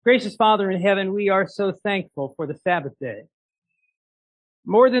Gracious Father in heaven, we are so thankful for the Sabbath day.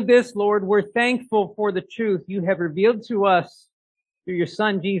 More than this, Lord, we're thankful for the truth you have revealed to us through your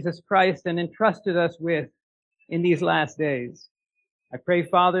Son, Jesus Christ, and entrusted us with in these last days. I pray,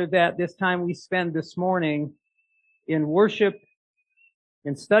 Father, that this time we spend this morning in worship,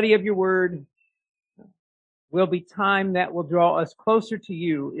 in study of your word, will be time that will draw us closer to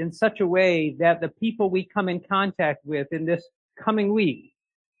you in such a way that the people we come in contact with in this coming week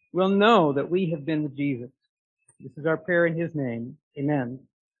will know that we have been with Jesus. This is our prayer in his name. Amen.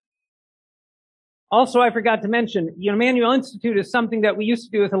 Also, I forgot to mention, Emmanuel Institute is something that we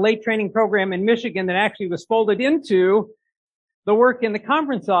used to do as a late training program in Michigan that actually was folded into the work in the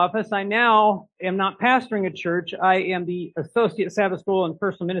conference office. I now am not pastoring a church. I am the Associate Sabbath School and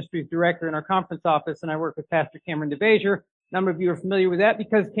Personal Ministries Director in our conference office, and I work with Pastor Cameron DeBazier. A number of you are familiar with that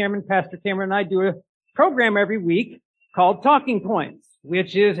because Pastor Cameron and I do a program every week called Talking Points,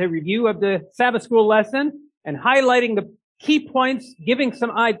 which is a review of the Sabbath School lesson and highlighting the key points, giving some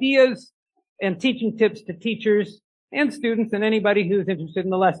ideas and teaching tips to teachers and students and anybody who's interested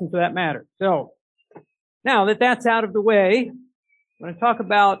in the lesson for that matter. So, now that that's out of the way, I'm going to talk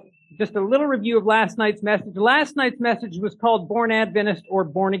about just a little review of last night's message. Last night's message was called Born Adventist or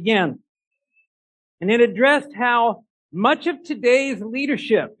Born Again. And it addressed how much of today's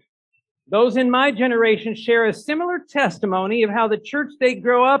leadership, those in my generation, share a similar testimony of how the church they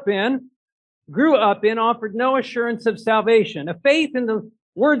grew up in, offered no assurance of salvation. A faith, in the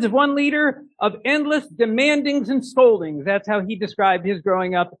words of one leader, of endless demandings and scoldings. That's how he described his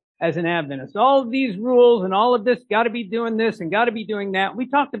growing up as an Adventist. All of these rules and all of this, got to be doing this and got to be doing that. We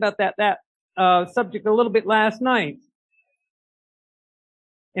talked about that subject a little bit last night.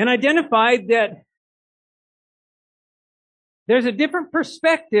 And identified that there's a different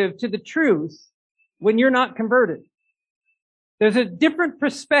perspective to the truth when you're not converted. There's a different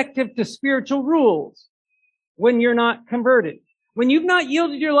perspective to spiritual rules when you're not converted. When you've not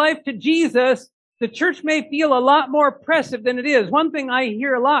yielded your life to Jesus, the church may feel a lot more oppressive than it is. One thing I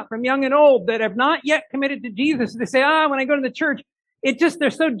hear a lot from young and old that have not yet committed to Jesus, they say, when I go to the church,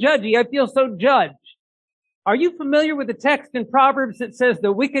 they're so judgy. I feel so judged. Are you familiar with the text in Proverbs that says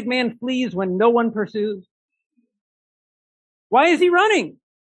the wicked man flees when no one pursues? Why is he running?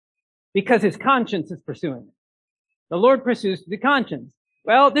 Because his conscience is pursuing him. The Lord pursues the conscience.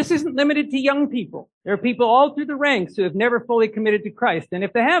 Well, this isn't limited to young people. There are people all through the ranks who have never fully committed to Christ. And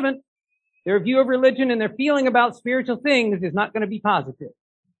if they haven't, their view of religion and their feeling about spiritual things is not going to be positive.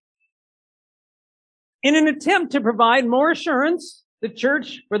 In an attempt to provide more assurance, the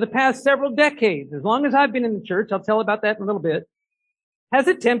church, for the past several decades, as long as I've been in the church, I'll tell about that in a little bit, has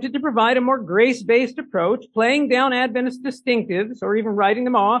attempted to provide a more grace-based approach, playing down Adventist distinctives or even writing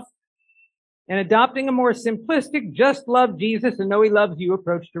them off, and adopting a more simplistic, just love Jesus and know he loves you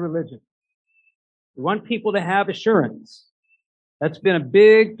approach to religion. We want people to have assurance. That's been a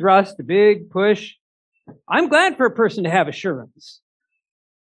big thrust, a big push. I'm glad for a person to have assurance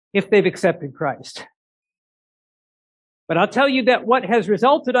if they've accepted Christ. But I'll tell you that what has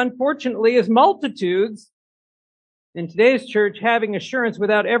resulted, unfortunately, is multitudes in today's church having assurance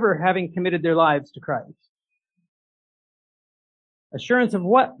without ever having committed their lives to Christ. Assurance of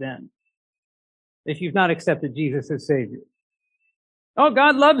what then? If you've not accepted Jesus as Savior. Oh,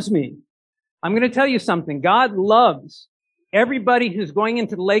 God loves me. I'm going to tell you something. God loves everybody who's going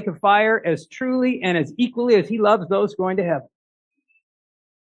into the lake of fire as truly and as equally as he loves those going to heaven.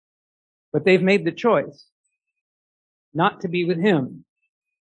 But they've made the choice not to be with him.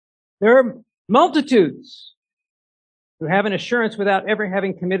 There are multitudes who have an assurance without ever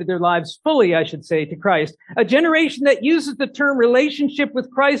having committed their lives fully, I should say, to Christ. A generation that uses the term relationship with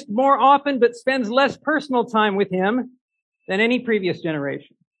Christ more often but spends less personal time with him than any previous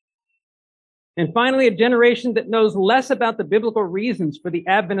generation. And finally, a generation that knows less about the biblical reasons for the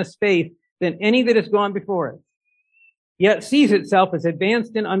Adventist faith than any that has gone before it, yet sees itself as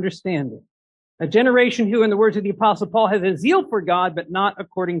advanced in understanding. A generation who, in the words of the Apostle Paul, has a zeal for God, but not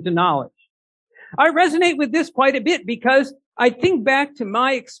according to knowledge. I resonate with this quite a bit because I think back to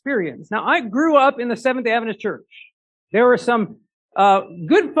my experience. Now, I grew up in the Seventh-day Adventist Church. There were some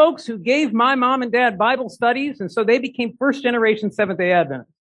good folks who gave my mom and dad Bible studies, and so they became first-generation Seventh-day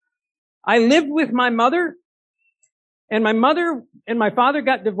Adventists. I lived with my mother, and my father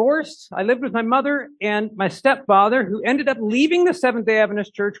got divorced. I lived with my mother and my stepfather, who ended up leaving the Seventh-day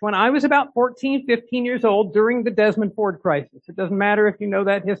Adventist Church when I was about 14, 15 years old during the Desmond Ford crisis. It doesn't matter if you know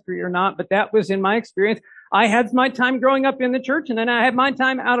that history or not, but that was in my experience. I had my time growing up in the church, and then I had my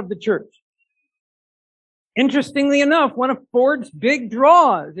time out of the church. Interestingly enough, one of Ford's big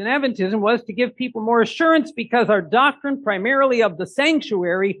draws in Adventism was to give people more assurance because our doctrine, primarily of the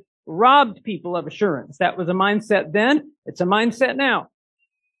sanctuary, robbed people of assurance. That was a mindset then. It's a mindset now.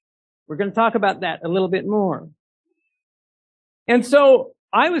 We're going to talk about that a little bit more. And so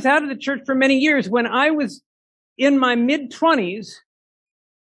I was out of the church for many years. When I was in my mid-20s,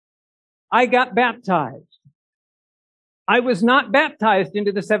 I got baptized. I was not baptized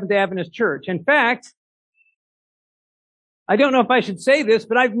into the Seventh-day Adventist Church. In fact, I don't know if I should say this,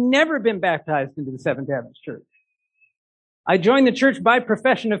 but I've never been baptized into the Seventh-day Adventist Church. I joined the church by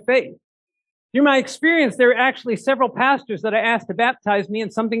profession of faith. Through my experience, there were actually several pastors that I asked to baptize me,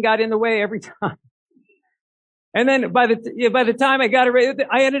 and something got in the way every time. And then by the time I got it,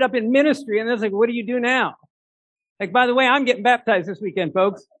 I ended up in ministry, and I was like, what do you do now? Like, by the way, I'm getting baptized this weekend,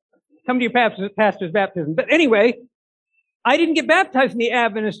 folks. Come to your pastor's baptism. But anyway, I didn't get baptized in the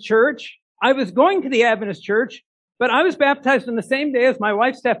Adventist church. I was going to the Adventist church, but I was baptized on the same day as my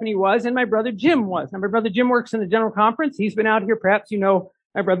wife Stephanie was and my brother Jim was. Now, my brother Jim works in the general conference. He's been out here. Perhaps you know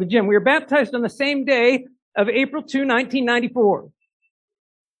my brother Jim. We were baptized on the same day of April 2, 1994.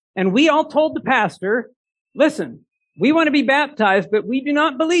 And we all told the pastor, listen, we want to be baptized, but we do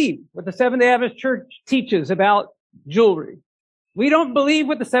not believe what the Seventh-day Adventist Church teaches about jewelry. We don't believe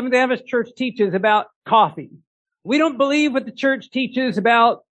what the Seventh-day Adventist Church teaches about coffee. We don't believe what the church teaches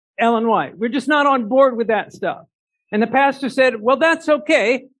about Ellen White. We're just not on board with that stuff. And the pastor said, well, that's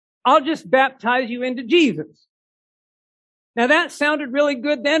okay. I'll just baptize you into Jesus. Now that sounded really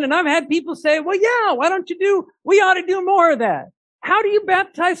good then. And I've had people say, well, yeah, we ought to do more of that. How do you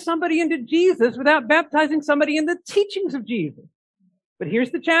baptize somebody into Jesus without baptizing somebody in the teachings of Jesus? But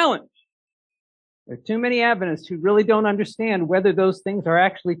here's the challenge. There are too many Adventists who really don't understand whether those things are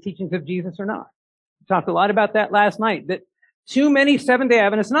actually teachings of Jesus or not. We talked a lot about that last night, that too many Seventh-day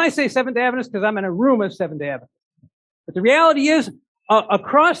Adventists, and I say Seventh-day Adventists because I'm in a room of Seventh-day Adventists. But the reality is,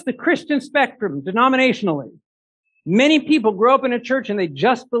 across the Christian spectrum, denominationally, many people grow up in a church and they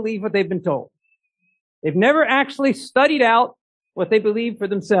just believe what they've been told. They've never actually studied out what they believe for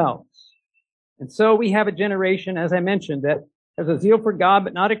themselves. And so we have a generation, as I mentioned, that has a zeal for God,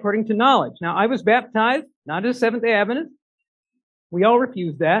 but not according to knowledge. Now, I was baptized, not as Seventh-day Adventist. We all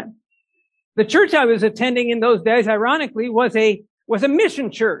refused that. The church I was attending in those days, ironically, was a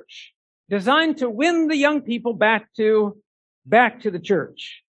mission church designed to win the young people back to the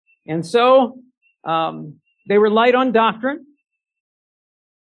church. And so, they were light on doctrine.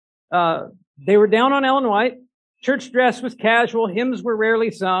 They were down on Ellen White. Church dress was casual. Hymns were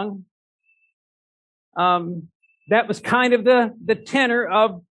rarely sung. That was kind of the tenor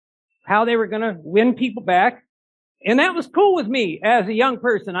of how they were going to win people back. And that was cool with me as a young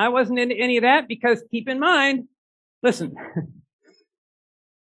person. I wasn't into any of that because keep in mind, listen,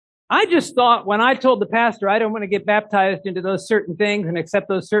 I just thought when I told the pastor I don't want to get baptized into those certain things and accept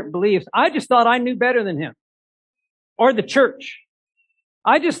those certain beliefs, I just thought I knew better than him or the church.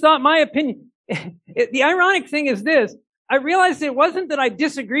 I just thought my opinion. The ironic thing is this. I realized it wasn't that I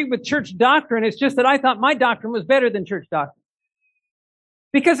disagreed with church doctrine. It's just that I thought my doctrine was better than church doctrine.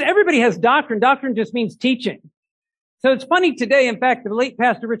 Because everybody has doctrine. Doctrine just means teaching. So it's funny today. In fact, the late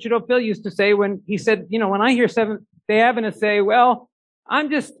Pastor Richard O'Phil used to say when he said, when I hear Seventh-day Adventists say, well,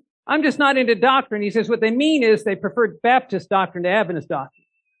 I'm just not into doctrine. He says what they mean is they preferred Baptist doctrine to Adventist doctrine.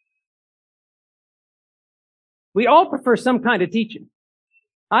 We all prefer some kind of teaching.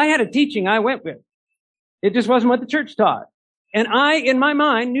 I had a teaching I went with. It just wasn't what the church taught. And I, in my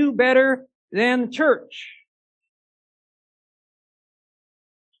mind, knew better than the church.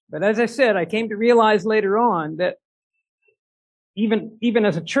 But as I said, I came to realize later on that even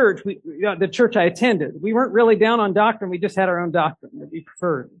as a church, the church I attended, we weren't really down on doctrine. We just had our own doctrine that we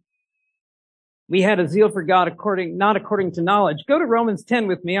preferred. We had a zeal for God not according to knowledge. Go to Romans 10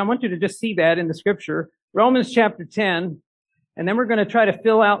 with me. I want you to just see that in the scripture. Romans chapter 10. And then we're going to try to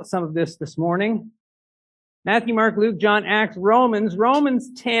fill out some of this morning. Matthew, Mark, Luke, John, Acts, Romans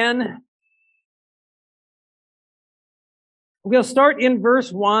 10. We'll start in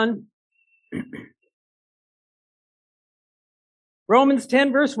verse 1. Romans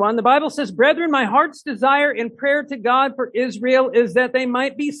 10 verse 1, the Bible says, brethren, my heart's desire in prayer to God for Israel is that they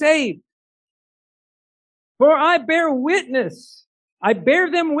might be saved. For I bear them witness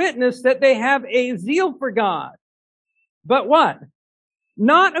that they have a zeal for God. But what?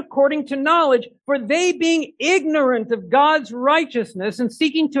 Not according to knowledge, for they being ignorant of God's righteousness and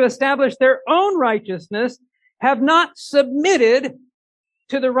seeking to establish their own righteousness, have not submitted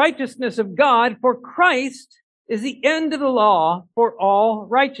to the righteousness of God, for Christ is the end of the law for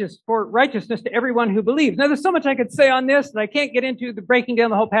righteousness to everyone who believes. Now, there's so much I could say on this, and I can't get into the breaking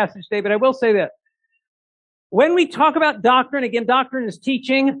down the whole passage today, but I will say that When we talk about doctrine, again, doctrine is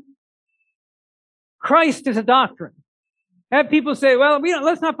teaching. Christ is a doctrine. Have people say, well,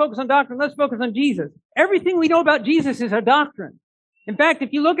 let's not focus on doctrine, let's focus on Jesus. Everything we know about Jesus is a doctrine. In fact,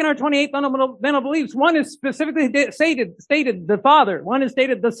 if you look in our 28 fundamental beliefs, one is specifically stated the Father, one is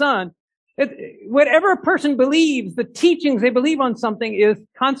stated the Son. Whatever a person believes, the teachings they believe on something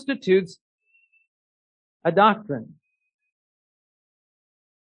constitutes a doctrine.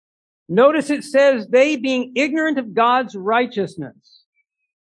 Notice it says, they being ignorant of God's righteousness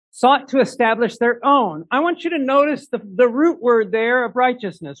sought to establish their own. I want you to notice the root word there of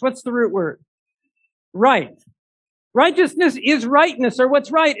righteousness. What's the root word? Right. Righteousness is rightness, or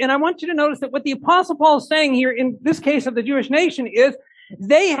what's right. And I want you to notice that what the Apostle Paul is saying here in this case of the Jewish nation is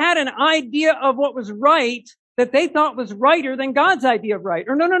they had an idea of what was right that they thought was righter than God's idea of right.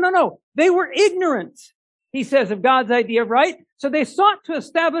 Or no. They were ignorant, he says, of God's idea of right. So they sought to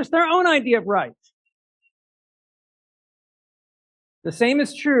establish their own idea of right. The same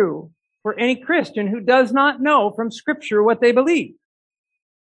is true for any Christian who does not know from Scripture what they believe.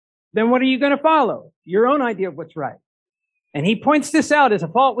 Then what are you going to follow? Your own idea of what's right. And he points this out as a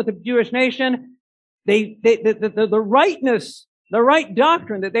fault with the Jewish nation. The right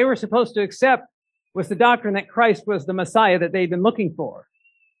doctrine that they were supposed to accept was the doctrine that Christ was the Messiah that they'd been looking for.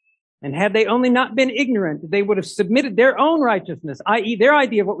 And had they only not been ignorant, they would have submitted their own righteousness, i.e. their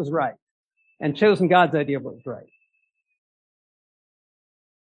idea of what was right, and chosen God's idea of what was right.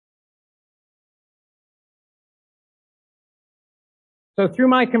 So through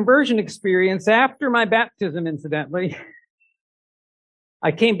my conversion experience, after my baptism, incidentally,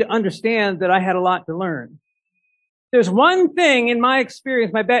 I came to understand that I had a lot to learn. There's one thing in my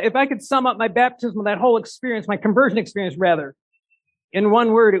experience, if I could sum up my baptism, that whole experience, my conversion experience rather, in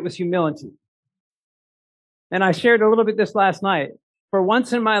one word, it was humility. And I shared a little bit this last night. For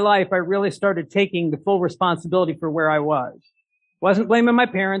once in my life, I really started taking the full responsibility for where I was. Wasn't blaming my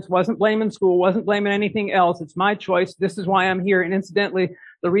parents, wasn't blaming school, wasn't blaming anything else. It's my choice. This is why I'm here. And incidentally,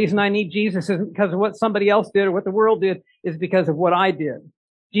 the reason I need Jesus isn't because of what somebody else did or what the world did, is because of what I did.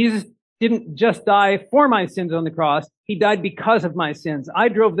 Jesus didn't just die for my sins on the cross. He died because of my sins. I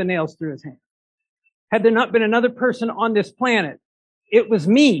drove the nails through his hands. Had there not been another person on this planet, it was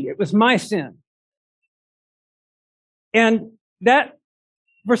me. It was my sin. And that,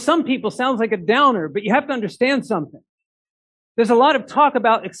 for some people, sounds like a downer, but you have to understand something. There's a lot of talk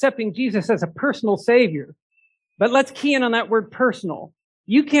about accepting Jesus as a personal savior, but let's key in on that word personal.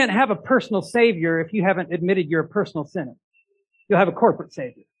 You can't have a personal savior if you haven't admitted you're a personal sinner. You'll have a corporate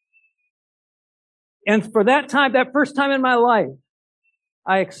savior. And for that first time in my life,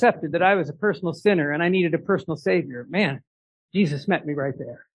 I accepted that I was a personal sinner and I needed a personal savior. Man, Jesus met me right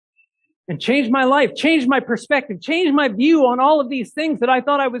there and changed my life, changed my perspective, changed my view on all of these things that I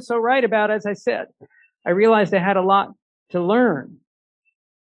thought I was so right about. As I said, I realized I had a lot to learn.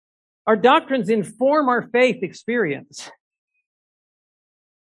 Our doctrines inform our faith experience.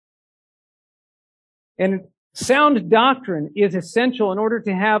 And sound doctrine is essential in order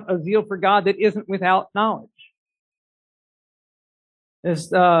to have a zeal for God that isn't without knowledge.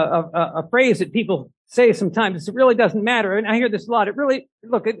 There's a phrase that people say sometimes, it really doesn't matter. And I hear this a lot.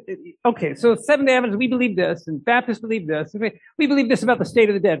 Okay, so Seventh-day Adventists, we believe this, and Baptists believe this. We believe this about the state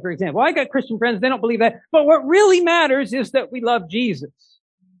of the dead, for example. I got Christian friends, they don't believe that. But what really matters is that we love Jesus.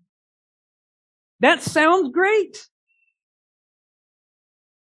 That sounds great.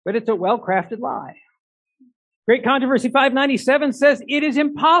 But it's a well-crafted lie. Great Controversy 597 says, it is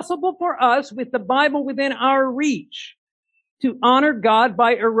impossible for us, with the Bible within our reach, to honor God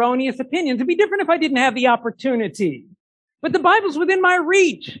by erroneous opinions. It'd be different if I didn't have the opportunity. But the Bible's within my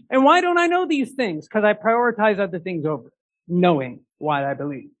reach. And why don't I know these things? Because I prioritize other things over knowing what I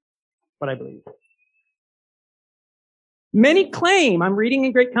believe. Many claim, I'm reading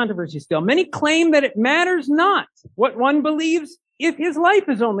in Great Controversy still, many claim that it matters not what one believes if his life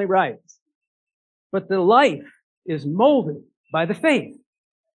is only right. But the life is molded by the faith.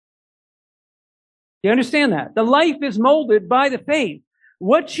 You understand that? The life is molded by the faith.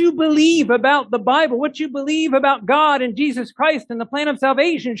 What you believe about the Bible, what you believe about God and Jesus Christ and the plan of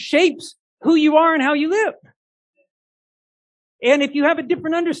salvation shapes who you are and how you live. And if you have a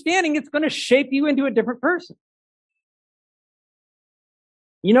different understanding, it's going to shape you into a different person.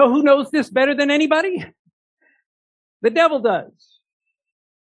 You know who knows this better than anybody? The devil does.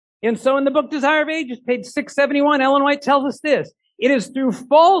 And so in the book Desire of Ages, page 671, Ellen White tells us this. It is through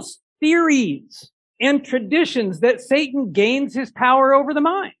false theories and traditions that Satan gains his power over the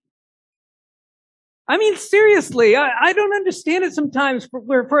mind. I mean, seriously, I don't understand it sometimes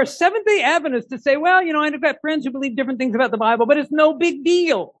for a Seventh-day Adventist to say, well, I've got friends who believe different things about the Bible, but it's no big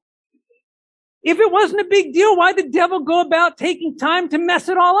deal. If it wasn't a big deal, why'd the devil go about taking time to mess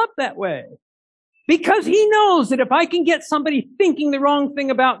it all up that way? Because he knows that if I can get somebody thinking the wrong thing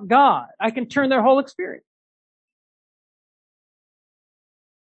about God, I can turn their whole experience.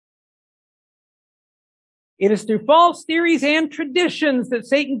 It is through false theories and traditions that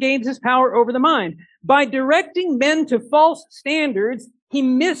Satan gains his power over the mind. By directing men to false standards, he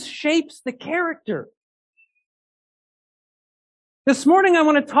mishapes the character. This morning, I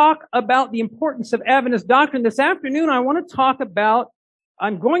want to talk about the importance of Adventist doctrine. This afternoon, I'm going to talk about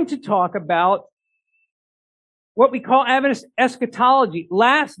what we call Adventist eschatology,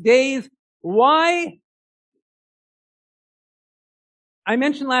 last days. Why? I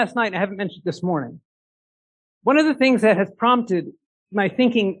mentioned last night, and I haven't mentioned this morning. One of the things that has prompted my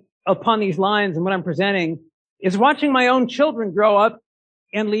thinking upon these lines and what I'm presenting is watching my own children grow up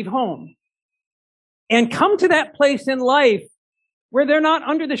and leave home and come to that place in life where they're not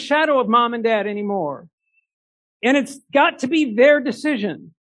under the shadow of mom and dad anymore. And it's got to be their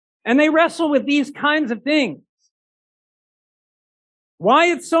decision. And they wrestle with these kinds of things. Why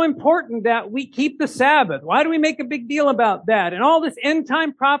it's so important that we keep the Sabbath. Why do we make a big deal about that? And all this end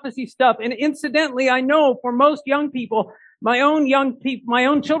time prophecy stuff. And incidentally, I know for most young people, my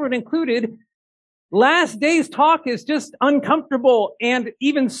own children included, last days talk is just uncomfortable and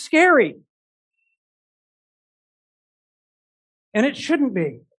even scary. And it shouldn't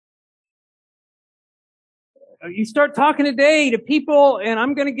be. You start talking today to people, and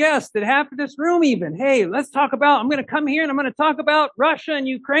I'm going to guess that half of this room even, hey, I'm going to come here and I'm going to talk about Russia and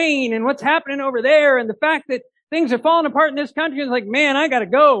Ukraine and what's happening over there and the fact that things are falling apart in this country. It's like, man, I got to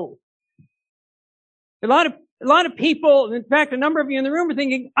go. A lot of people, in fact, a number of you in the room are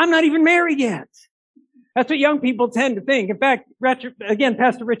thinking, I'm not even married yet. That's what young people tend to think. In fact, Pastor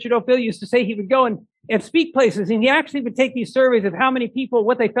Richard O'Phil used to say he would go and speak places, and he actually would take these surveys of how many people,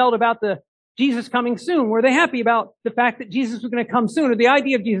 what they felt about the Jesus coming soon. Were they happy about the fact that Jesus was going to come soon, or the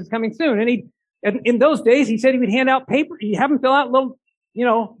idea of Jesus coming soon? And in those days, he said he would hand out paper. He'd have them fill out little,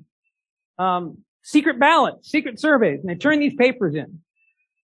 secret ballots, secret surveys, and they turn these papers in.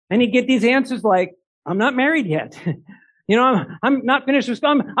 And he'd get these answers like, I'm not married yet. I'm not finished with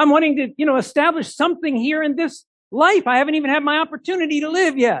school. I'm wanting to, establish something here in this life. I haven't even had my opportunity to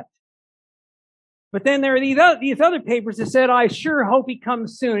live yet. But then there are these other papers that said, I sure hope he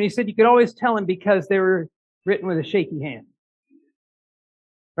comes soon. And he said you could always tell him because they were written with a shaky hand.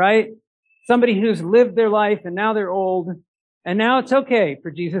 Right? Somebody who's lived their life and now they're old. And now it's okay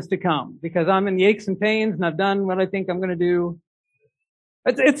for Jesus to come because I'm in the aches and pains and I've done what I think I'm going to do.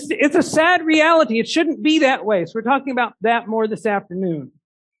 It's a sad reality. It shouldn't be that way. So we're talking about that more this afternoon.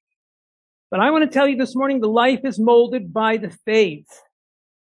 But I want to tell you this morning, the life is molded by the faith.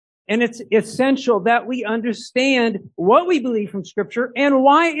 And it's essential that we understand what we believe from Scripture and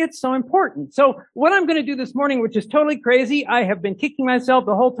why it's so important. So what I'm going to do this morning, which is totally crazy, I have been kicking myself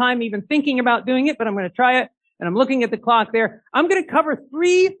the whole time even thinking about doing it, but I'm going to try it. And I'm looking at the clock there. I'm going to cover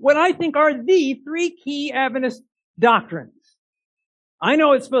what I think are the three key Adventist doctrines. I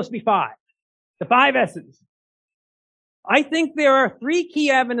know it's supposed to be 5. The 5 S's. I think there are 3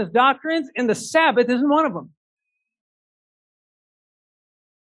 key Adventist doctrines, and the Sabbath isn't one of them.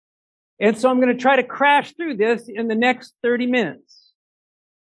 And so I'm going to try to crash through this in the next 30 minutes.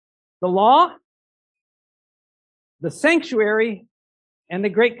 The law, the sanctuary, and the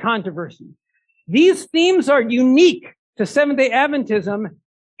great controversy. These themes are unique to Seventh-day Adventism,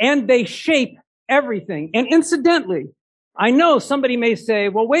 and they shape everything. And incidentally, I know somebody may say,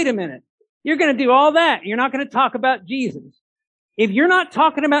 well, wait a minute. You're going to do all that. You're not going to talk about Jesus. If you're not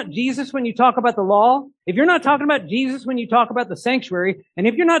talking about Jesus when you talk about the law, if you're not talking about Jesus when you talk about the sanctuary, and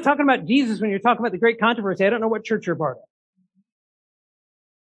if you're not talking about Jesus when you're talking about the great controversy, I don't know what church you're part of.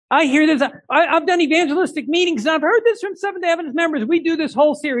 I hear this. I've done evangelistic meetings, and I've heard this from Seventh-day Adventist members. We do this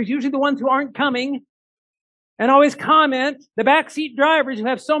whole series, usually the ones who aren't coming, and always comment, the backseat drivers who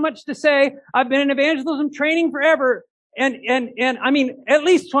have so much to say. I've been in evangelism training forever, and I mean, at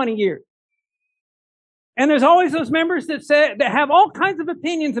least 20 years. And there's always those members that have all kinds of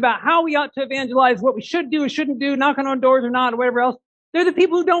opinions about how we ought to evangelize, what we should do or shouldn't do, knocking on doors or not, or whatever else. They're the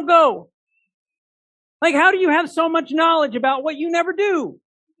people who don't go. Like, how do you have so much knowledge about what you never do?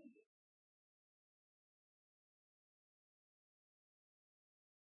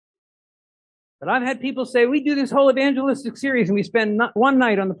 But I've had people say, we do this whole evangelistic series and we spend one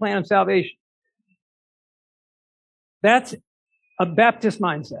night on the plan of salvation. That's a Baptist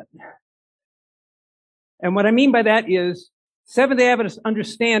mindset. And what I mean by that is Seventh-day Adventists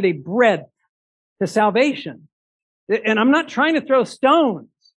understand a breadth to salvation. And I'm not trying to throw stones,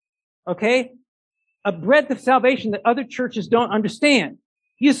 okay? A breadth of salvation that other churches don't understand.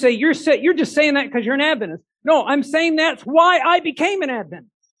 You say, you're just saying that because you're an Adventist. No, I'm saying that's why I became an Adventist.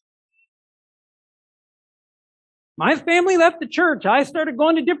 My family left the church. I started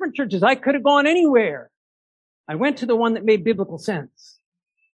going to different churches. I could have gone anywhere. I went to the one that made biblical sense.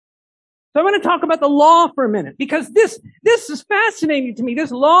 So I want to talk about the law for a minute, because this is fascinating to me,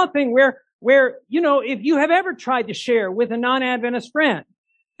 this law thing where, if you have ever tried to share with a non-Adventist friend,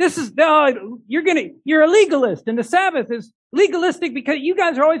 this is, you're a legalist, and the Sabbath is legalistic because you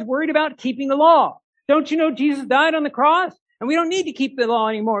guys are always worried about keeping the law. Don't you know Jesus died on the cross? And we don't need to keep the law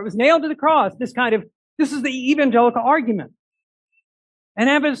anymore. It was nailed to the cross. This is the evangelical argument. And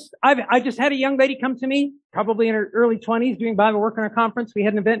I just had a young lady come to me, probably in her early 20s, doing Bible work on our conference. We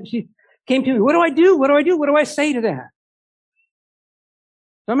had an event, and she came to me, what do I do? What do I do? What do I say to that?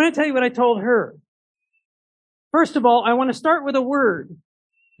 So I'm going to tell you what I told her. First of all, I want to start with a word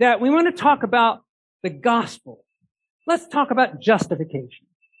that we want to talk about the gospel. Let's talk about justification.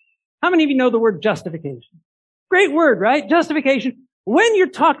 How many of you know the word justification? Great word, right? Justification. When you're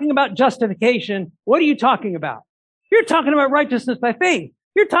talking about justification, what are you talking about? You're talking about righteousness by faith.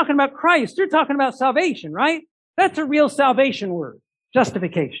 You're talking about Christ. You're talking about salvation, right? That's a real salvation word,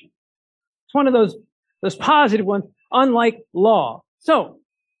 justification. It's one of those positive ones, unlike law. So,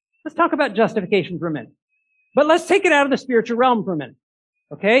 let's talk about justification for a minute. But let's take it out of the spiritual realm for a minute.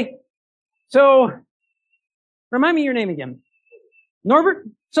 Okay? So, remind me your name again. Norbert?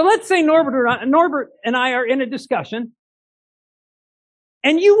 So let's say Norbert and I are in a discussion,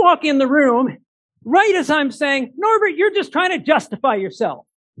 and you walk in the room right as I'm saying, Norbert, you're just trying to justify yourself.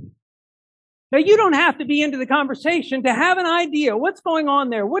 Now, you don't have to be into the conversation to have an idea. What's going on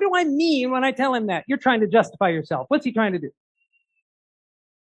there? What do I mean when I tell him that? You're trying to justify yourself. What's he trying to do?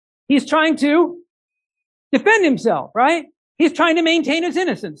 He's trying to defend himself, right? He's trying to maintain his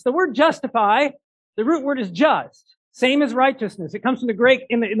innocence. The word justify, the root word is just, same as righteousness. It comes from the Greek,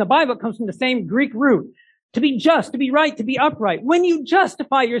 in the Bible, it comes from the same Greek root. To be just, to be right, to be upright. When you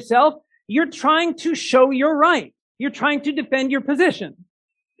justify yourself, you're trying to show you're right. You're trying to defend your position.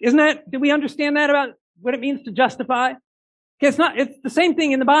 Do we understand that about what it means to justify? It's the same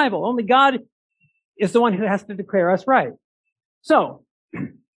thing in the Bible. Only God is the one who has to declare us right. So,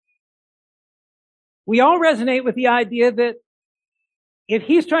 we all resonate with the idea that if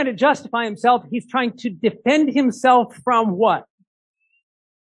he's trying to justify himself, he's trying to defend himself from what?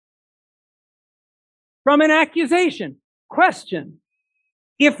 From an accusation. Question.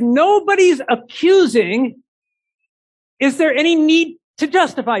 If nobody's accusing, is there any need to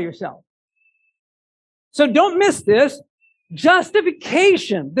justify yourself? So don't miss this.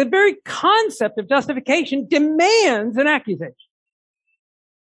 Justification, the very concept of justification, demands an accusation.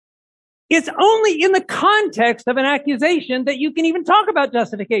 It's only in the context of an accusation that you can even talk about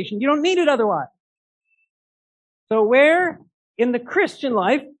justification. You don't need it otherwise. So where in the Christian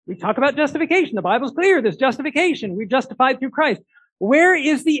life we talk about justification? The Bible's clear. There's justification. We're justified through Christ. Where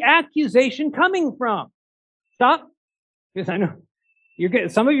is the accusation coming from? Stop. Because I know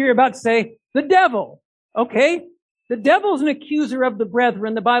some of you are about to say, the devil. Okay. The devil's an accuser of the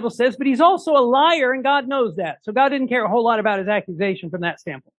brethren, the Bible says, but he's also a liar, and God knows that. So God didn't care a whole lot about his accusation from that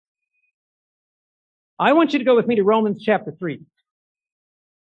standpoint. I want you to go with me to Romans chapter 3.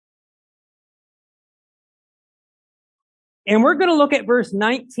 And we're going to look at verse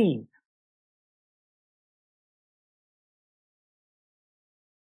 19.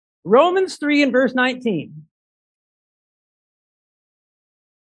 Romans 3 and verse 19.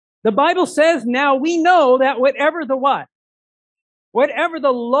 The Bible says, now we know that whatever the what? Whatever the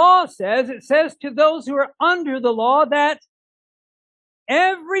law says, it says to those who are under the law that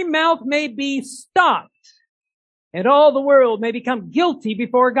every mouth may be stopped and all the world may become guilty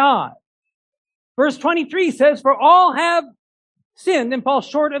before God. Verse 23 says, for all have sinned and fall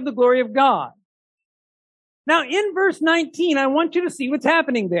short of the glory of God. Now, in verse 19, I want you to see what's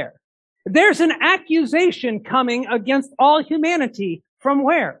happening there. There's an accusation coming against all humanity from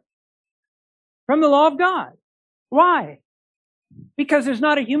where? From the law of God. Why? Because there's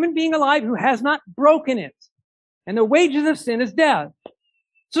not a human being alive who has not broken it. And the wages of sin is death.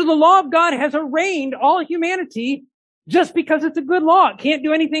 So the law of God has arraigned all humanity just because it's a good law. It can't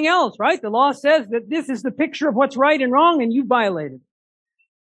do anything else, right? The law says that this is the picture of what's right and wrong, and you violated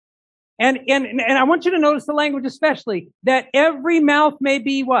it. And I want you to notice the language especially, that every mouth may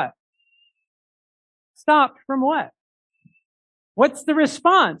be what? Stopped from what? What's the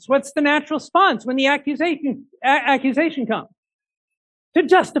response? What's the natural response when the accusation comes? To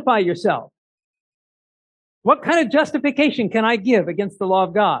justify yourself. What kind of justification can I give against the law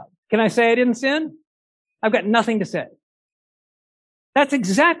of God? Can I say I didn't sin? I've got nothing to say. That's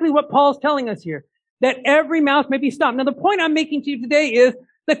exactly what Paul's telling us here, that every mouth may be stopped. Now, the point I'm making to you today is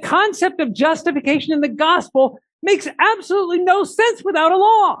The concept of justification in the gospel makes absolutely no sense without a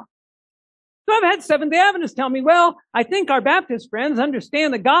law. So I've had Seventh-day Adventists tell me, well, I think our Baptist friends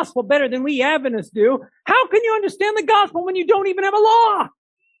understand the gospel better than we Adventists do. How can you understand the gospel when you don't even have a law?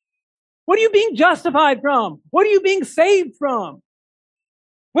 What are you being justified from? What are you being saved from?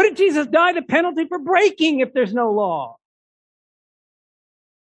 What did Jesus die the penalty for breaking if there's no law?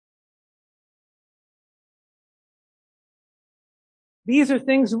 These are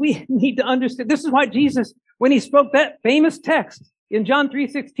things we need to understand. This is why Jesus, when he spoke that famous text in John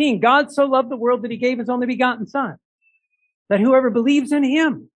 3:16, God so loved the world that he gave his only begotten Son, that whoever believes in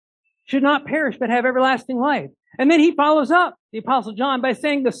him should not perish but have everlasting life. And then he follows up, the Apostle John, by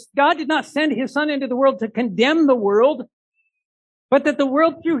saying this: God did not send his Son into the world to condemn the world, but that the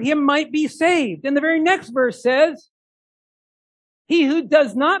world through him might be saved. And the very next verse says, he who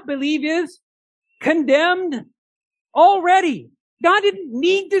does not believe is condemned already. God didn't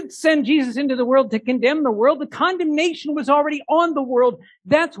need to send Jesus into the world to condemn the world. The condemnation was already on the world.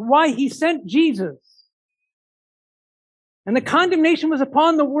 That's why he sent Jesus. And the condemnation was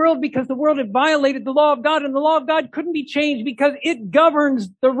upon the world because the world had violated the law of God, and the law of God couldn't be changed because it governs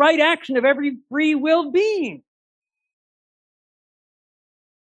the right action of every free-willed being.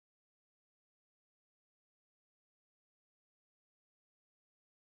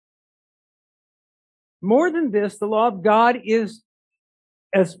 More than this, the law of God is,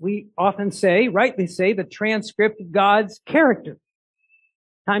 as we often say, rightly say, the transcript of God's character.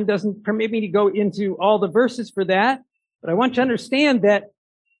 Time doesn't permit me to go into all the verses for that, but I want you to understand that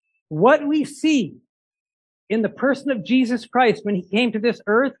what we see in the person of Jesus Christ when he came to this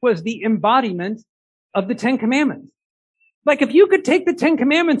earth was the embodiment of the Ten Commandments. Like if you could take the Ten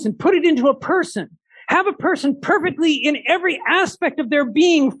Commandments and put it into a person, have a person perfectly in every aspect of their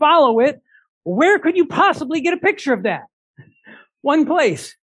being follow it, where could you possibly get a picture of that? One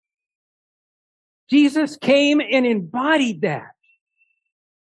place. Jesus came and embodied that.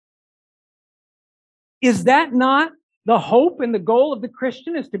 Is that not the hope and the goal of the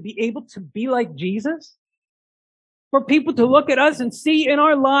Christian, is to be able to be like Jesus? For people to look at us and see in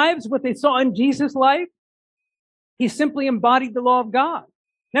our lives what they saw in Jesus' life? He simply embodied the law of God.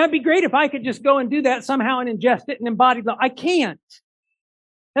 Now it'd be great if I could just go and do that somehow and ingest it and embody the law. I can't.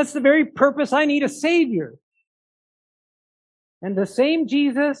 That's the very purpose I need a Savior. And the same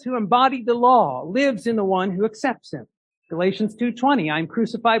Jesus who embodied the law lives in the one who accepts him. Galatians 2:20, I am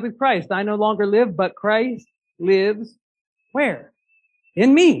crucified with Christ. I no longer live, but Christ lives where?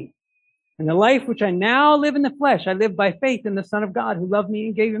 In me. And the life which I now live in the flesh, I live by faith in the Son of God who loved me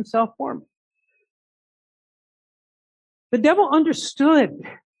and gave himself for me. The devil understood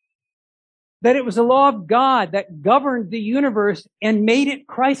that it was the law of God that governed the universe and made it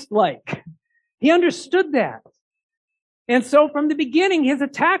Christ-like. He understood that. And so from the beginning, his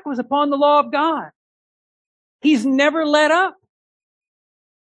attack was upon the law of God. He's never let up.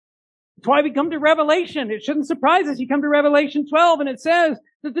 That's why we come to Revelation. It shouldn't surprise us. You come to Revelation 12 and it says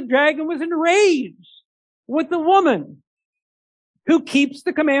that the dragon was enraged with the woman who keeps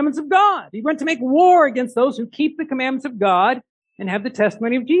the commandments of God. He went to make war against those who keep the commandments of God and have the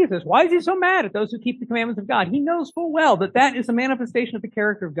testimony of Jesus. Why is he so mad at those who keep the commandments of God? He knows full well that that is a manifestation of the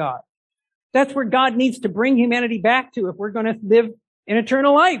character of God. That's where God needs to bring humanity back to if we're going to live an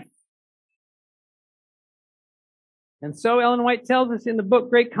eternal life. And so Ellen White tells us in the book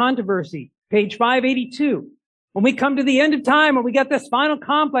Great Controversy, page 582, when we come to the end of time, when we got this final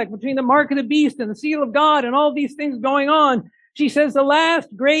conflict between the mark of the beast and the seal of God and all these things going on, she says the last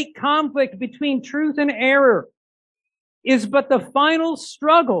great conflict between truth and error is but the final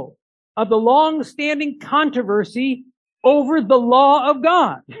struggle of the long-standing controversy over the law of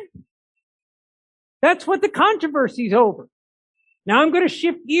God. That's what the controversy is over. Now I'm going to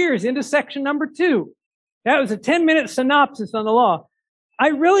shift gears into section number 2. That was a 10-minute synopsis on the law. I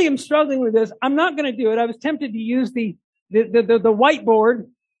really am struggling with this. I'm not going to do it. I was tempted to use the whiteboard,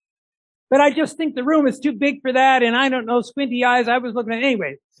 but I just think the room is too big for that, and I don't know, squinty eyes. I was looking at it.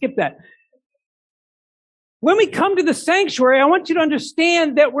 Anyway, skip that. When we come to the sanctuary, I want you to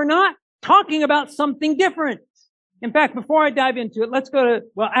understand that we're not talking about something different. In fact, before I dive into it,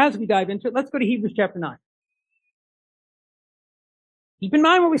 as we dive into it, let's go to Hebrews chapter 9. Keep in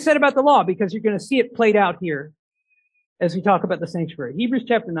mind what we said about the law, because you're going to see it played out here as we talk about the sanctuary. Hebrews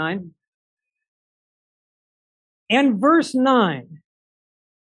chapter 9 and verse 9.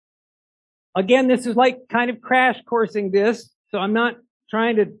 Again, this is like kind of crash coursing this, so I'm not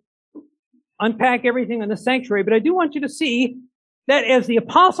trying to unpack everything in the sanctuary, but I do want you to see that as the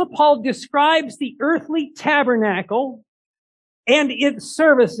Apostle Paul describes the earthly tabernacle and its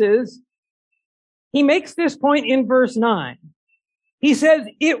services, he makes this point in verse 9. He says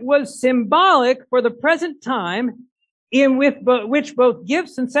it was symbolic for the present time in which both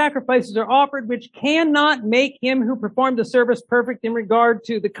gifts and sacrifices are offered, which cannot make him who performed the service perfect in regard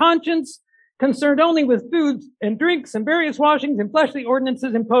to the conscience, concerned only with foods and drinks and various washings and fleshly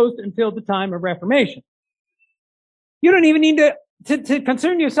ordinances imposed until the time of Reformation. You don't even need to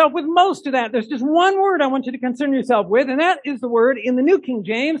concern yourself with most of that. There's just one word I want you to concern yourself with, and that is the word in the New King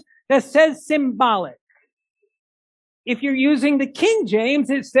James that says symbolic. If you're using the King James,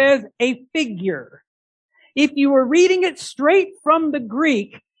 it says a figure. If you were reading it straight from the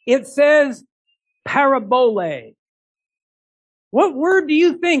Greek, it says parabole. What word do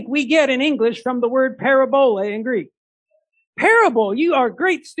you think we get in English from the word parabole in Greek? Parable. You are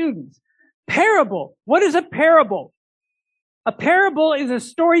great students. Parable. What is a parable? A parable is a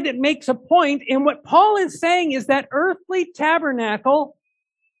story that makes a point, and what Paul is saying is that earthly tabernacle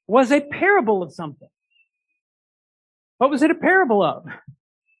was a parable of something. What was it a parable of?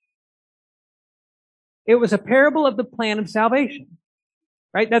 It was a parable of the plan of salvation,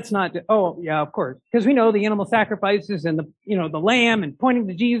 right? That's not, oh yeah, of course. Because we know the animal sacrifices and the lamb and pointing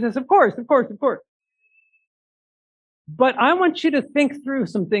to Jesus. Of course. But I want you to think through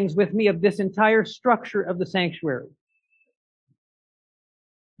some things with me of this entire structure of the sanctuary.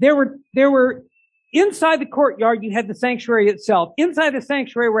 There were inside the courtyard, you had the sanctuary itself. Inside the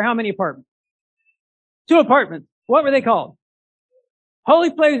sanctuary were how many apartments? 2 apartments. What were they called?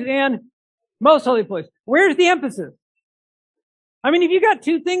 Holy place and most holy place. Where's the emphasis? I mean, if you got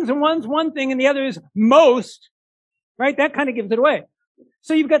 2 things and one's one thing and the other is most, right? That kind of gives it away.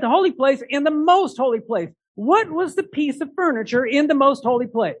 So you've got the holy place and the most holy place. What was the piece of furniture in the most holy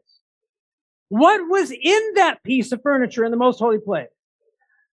place? What was in that piece of furniture in the most holy place?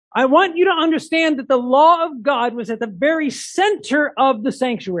 I want you to understand that the law of God was at the very center of the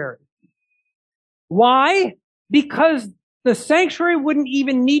sanctuary. Why? Because the sanctuary wouldn't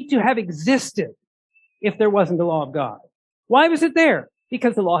even need to have existed if there wasn't the law of God. Why was it there?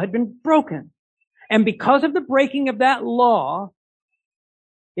 Because the law had been broken. And because of the breaking of that law,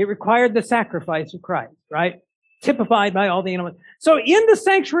 it required the sacrifice of Christ, right? Typified by all the animals. So in the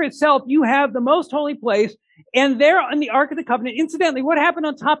sanctuary itself, you have the most holy place, and there on the Ark of the Covenant, incidentally, what happened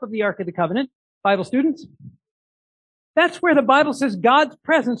on top of the Ark of the Covenant, Bible students? That's where the Bible says God's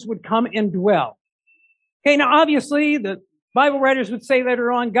presence would come and dwell. Okay, now obviously the Bible writers would say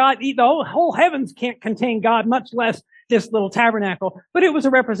later on, the whole heavens can't contain God, much less this little tabernacle, but it was a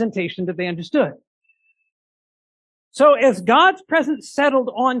representation that they understood. So as God's presence settled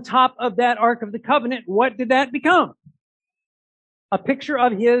on top of that Ark of the Covenant, what did that become? A picture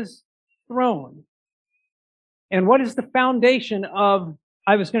of his throne. And what is the foundation of,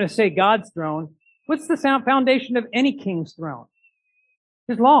 I was going to say God's throne. What's the foundation of any king's throne?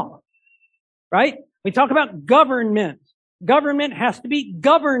 His law, right? We talk about government. Government has to be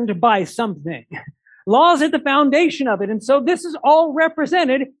governed by something. Law is at the foundation of it. And so this is all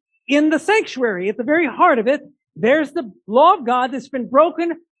represented in the sanctuary. At the very heart of it, there's the law of God that's been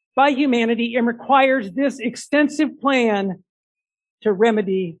broken by humanity and requires this extensive plan to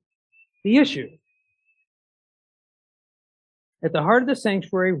remedy the issue. At the heart of the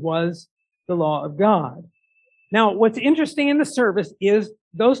sanctuary was the law of God. Now, what's interesting in the service is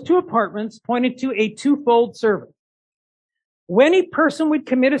those 2 apartments pointed to a twofold service. When a person would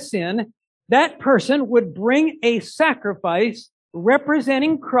commit a sin, that person would bring a sacrifice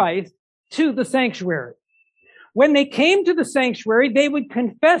representing Christ to the sanctuary. When they came to the sanctuary, they would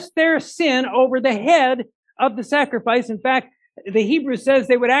confess their sin over the head of the sacrifice. In fact, the Hebrew says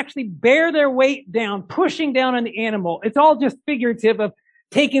they would actually bear their weight down, pushing down on the animal. It's all just figurative of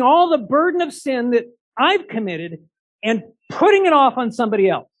taking all the burden of sin that I've committed and putting it off on somebody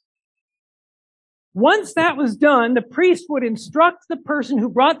else. Once that was done, the priest would instruct the person who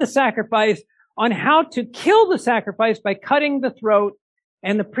brought the sacrifice on how to kill the sacrifice by cutting the throat,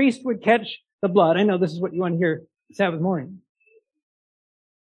 and the priest would catch the blood. I know this is what you want to hear Sabbath morning.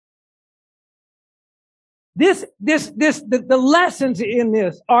 The lessons in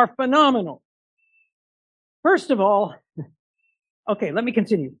this are phenomenal. First of all, okay, let me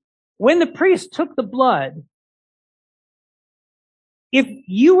continue. When the priest took the blood, if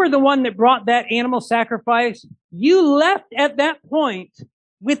you were the one that brought that animal sacrifice, you left at that point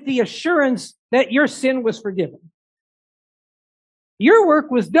with the assurance that your sin was forgiven. Your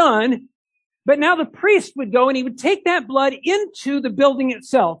work was done, but now the priest would go and he would take that blood into the building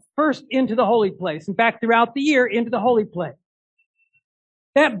itself, first into the holy place. In fact, throughout the year, into the holy place.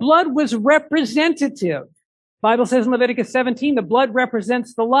 That blood was representative. The Bible says in Leviticus 17, the blood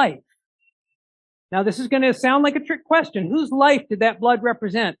represents the life. Now, this is going to sound like a trick question. Whose life did that blood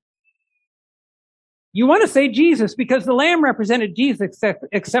represent? You want to say Jesus because the Lamb represented Jesus,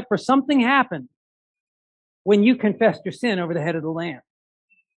 except for something happened when you confessed your sin over the head of the Lamb.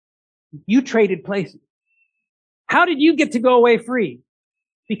 You traded places. How did you get to go away free?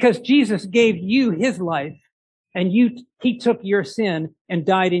 Because Jesus gave you his life and he took your sin and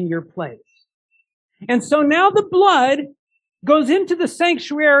died in your place. And so now the blood goes into the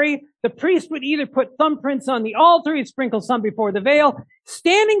sanctuary. The priest would either put thumbprints on the altar, he'd sprinkle some before the veil,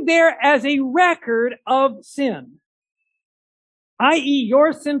 standing there as a record of sin, i.e.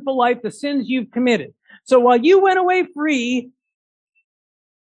 your sinful life, the sins you've committed. So while you went away free,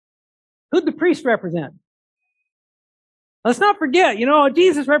 who'd the priest represent? Let's not forget,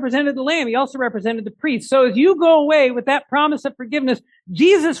 Jesus represented the Lamb. He also represented the priest. So as you go away with that promise of forgiveness,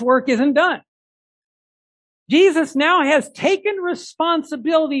 Jesus' work isn't done. Jesus now has taken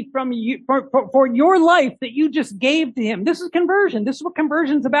responsibility from you for your life that you just gave to him. This is conversion. This is what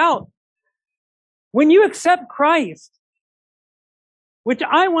conversion's about. When you accept Christ, which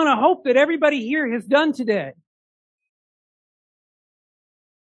I want to hope that everybody here has done today.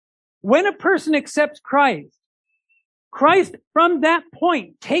 When a person accepts Christ from that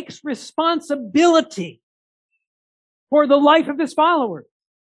point takes responsibility for the life of his followers.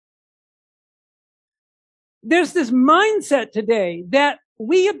 There's this mindset today that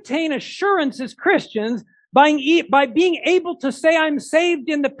we obtain assurance as Christians by being able to say I'm saved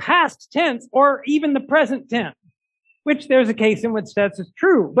in the past tense or even the present tense, which there's a case in which that's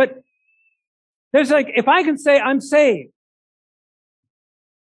true. But there's if I can say I'm saved,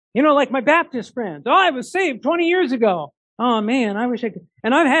 like my Baptist friends. Oh, I was saved 20 years ago. Oh man, I wish I could.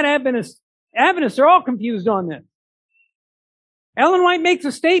 And I've had Adventists are all confused on this. Ellen White makes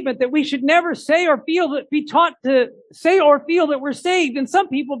a statement that we should never be taught to say or feel that we're saved. And some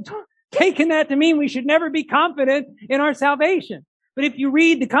people taken that to mean we should never be confident in our salvation. But if you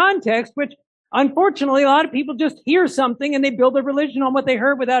read the context, which unfortunately a lot of people just hear something and they build their religion on what they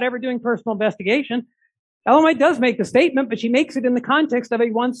heard without ever doing personal investigation. Ellen White does make the statement, but she makes it in the context of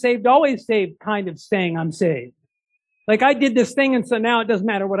a once saved, always saved kind of saying I'm saved. Like I did this thing and so now it doesn't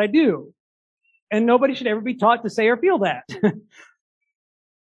matter what I do. And nobody should ever be taught to say or feel that.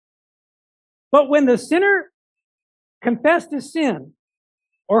 But when the sinner confessed his sin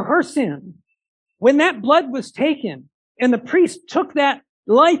or her sin, when that blood was taken and the priest took that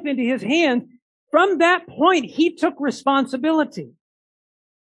life into his hand, from that point, he took responsibility.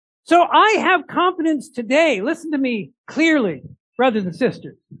 So I have confidence today. Listen to me clearly, brothers and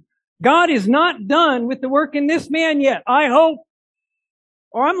sisters. God is not done with the work in this man yet, I hope,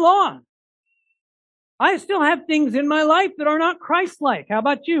 or I'm lost. I still have things in my life that are not Christ-like. How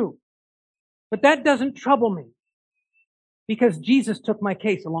about you? But that doesn't trouble me because Jesus took my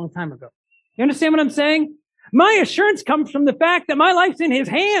case a long time ago. You understand what I'm saying? My assurance comes from the fact that my life's in his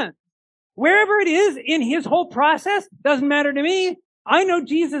hands. Wherever it is in his whole process, doesn't matter to me. I know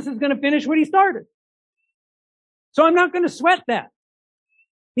Jesus is going to finish what he started. So I'm not going to sweat that.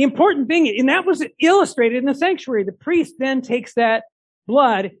 The important thing, and that was illustrated in the sanctuary, the priest then takes that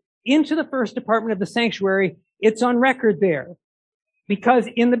blood into the first department of the sanctuary. It's on record there. Because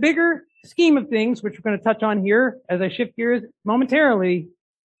in the bigger scheme of things, which we're going to touch on here as I shift gears momentarily,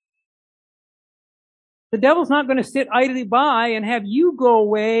 the devil's not going to sit idly by and have you go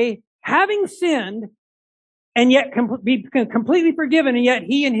away having sinned and yet be completely forgiven, and yet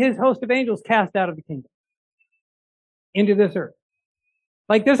he and his host of angels cast out of the kingdom into this earth.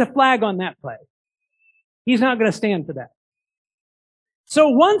 Like there's a flag on that flag. He's not going to stand for that. So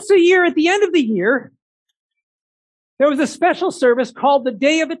once a year, at the end of the year, there was a special service called the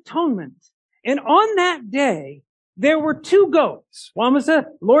Day of Atonement. And on that day, there were two goats. One was the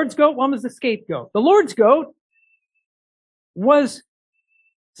Lord's goat, one was the scapegoat. The Lord's goat was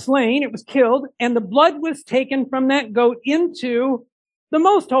slain, it was killed, and the blood was taken from that goat into the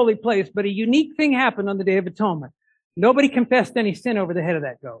most holy place. But a unique thing happened on the Day of Atonement. Nobody confessed any sin over the head of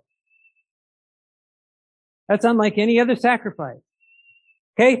that goat. That's unlike any other sacrifice.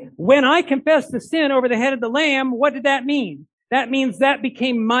 Okay? When I confessed the sin over the head of the lamb, what did that mean? That means that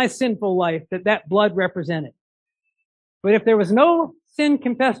became my sinful life that blood represented. But if there was no sin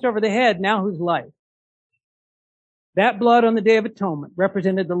confessed over the head, now whose life? That blood on the Day of Atonement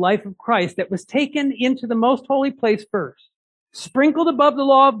represented the life of Christ that was taken into the most holy place first, sprinkled above the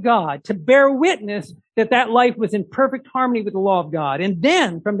law of God to bear witness that that life was in perfect harmony with the law of God. And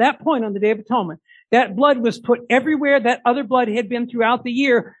then from that point on the Day of Atonement, that blood was put everywhere that other blood had been throughout the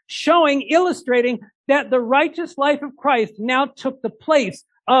year, illustrating that the righteous life of Christ now took the place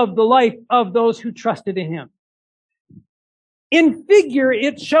of the life of those who trusted in him. In figure,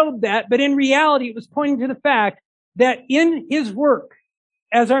 it showed that, but in reality, it was pointing to the fact that in his work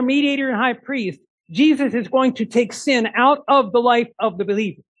as our mediator and high priest, Jesus is going to take sin out of the life of the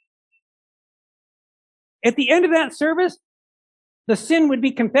believer. At the end of that service, the sin would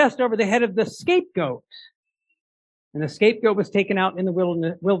be confessed over the head of the scapegoat. And the scapegoat was taken out in the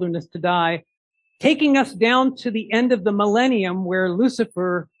wilderness to die, taking us down to the end of the millennium where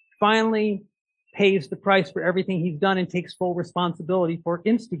Lucifer finally pays the price for everything he's done and takes full responsibility for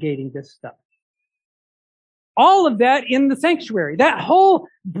instigating this stuff. All of that in the sanctuary. That whole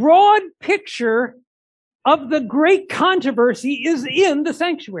broad picture of the great controversy is in the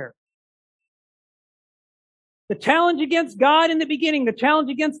sanctuary. The challenge against God in the beginning, the challenge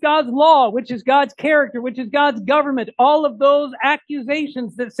against God's law, which is God's character, which is God's government, all of those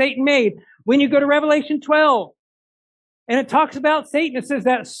accusations that Satan made. When you go to Revelation 12, and it talks about Satan, it says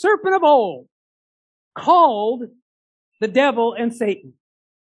that serpent of old, called the devil and Satan.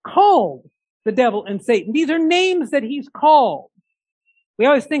 Called the devil and Satan. These are names that he's called. We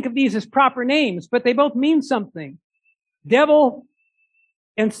always think of these as proper names, but they both mean something. Devil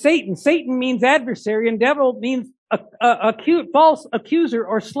and Satan. Satan means adversary, and devil means false accuser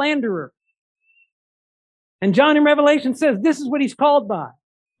or slanderer. And John in Revelation says this is what he's called by.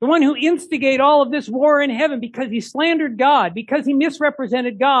 The one who instigate all of this war in heaven because he slandered God, because he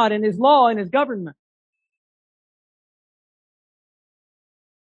misrepresented God and his law and his government.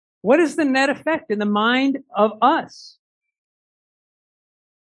 What is the net effect in the mind of us?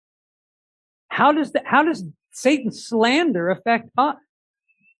 How does Satan's slander affect us?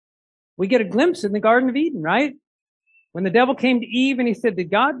 We get a glimpse in the Garden of Eden, right? When the devil came to Eve and he said, did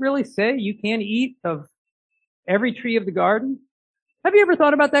God really say you can't eat of every tree of the garden? Have you ever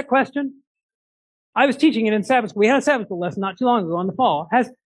thought about that question? I was teaching it in Sabbath school. We had a Sabbath school lesson not too long ago in the fall.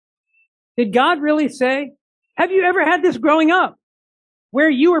 Did God really say? Have you ever had this growing up where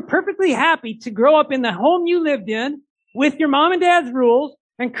you were perfectly happy to grow up in the home you lived in with your mom and dad's rules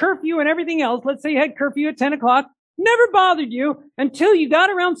and curfew and everything else? Let's say you had curfew at 10 o'clock. Never bothered you until you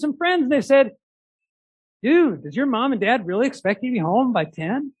got around some friends and they said, dude, does your mom and dad really expect you to be home by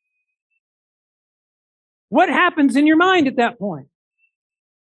 10? What happens in your mind at that point?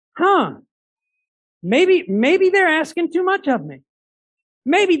 Maybe they're asking too much of me.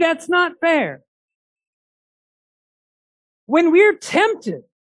 Maybe that's not fair. When we're tempted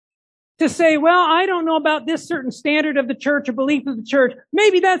to say, well, I don't know about this certain standard of the church or belief of the church,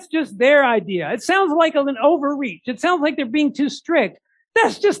 maybe that's just their idea. It sounds like an overreach. It sounds like they're being too strict.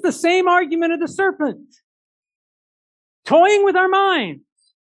 That's just the same argument of the serpent. Toying with our minds.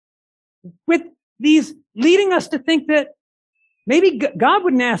 With these leading us to think that maybe God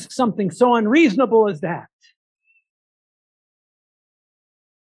wouldn't ask something so unreasonable as that.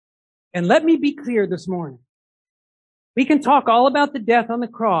 And let me be clear this morning. We can talk all about the death on the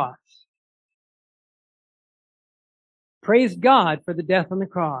cross. Praise God for the death on the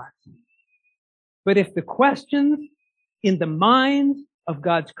cross. But if the questions in the minds of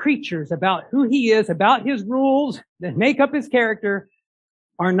God's creatures about who he is, about his rules that make up his character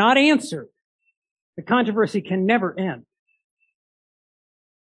are not answered, the controversy can never end.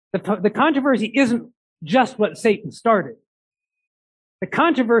 The controversy isn't just what Satan started. The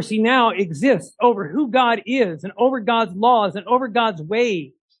controversy now exists over who God is and over God's laws and over God's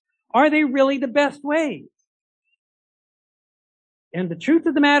ways. Are they really the best ways? And the truth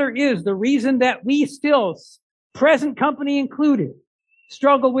of the matter is the reason that we still, present company included,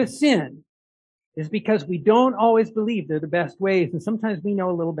 struggle with sin is because we don't always believe they're the best ways. And sometimes we know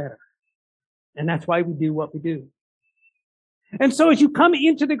a little better. And that's why we do what we do. And so as you come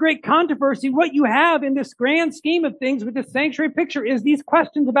into the great controversy, what you have in this grand scheme of things with this sanctuary picture is these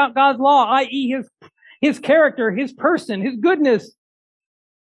questions about God's law, i.e. his character, his person, his goodness.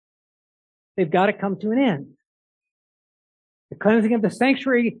 They've got to come to an end. The cleansing of the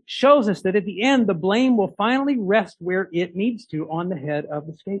sanctuary shows us that at the end, the blame will finally rest where it needs to, on the head of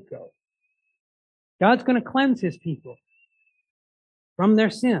the scapegoat. God's going to cleanse his people from their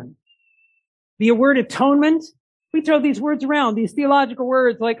sin. The word atonement, we throw these words around, these theological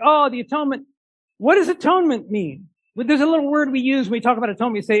words like, oh, the atonement. What does atonement mean? Well, there's a little word we use when we talk about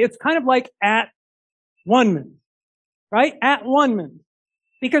atonement. We say it's kind of like at one-ment, right? At one-ment.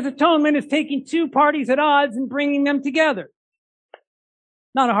 Because atonement is taking two parties at odds and bringing them together.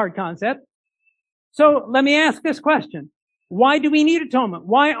 Not a hard concept. So let me ask this question. Why do we need atonement?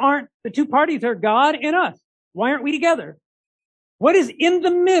 Why aren't the two parties are God and us? Why aren't we together? What is in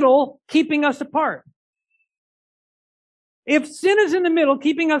the middle keeping us apart? If sin is in the middle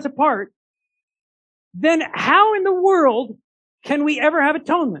keeping us apart, then how in the world can we ever have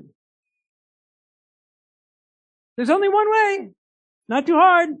atonement? There's only one way. Not too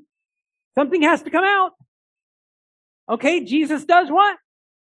hard. Something has to come out. Okay, Jesus does what?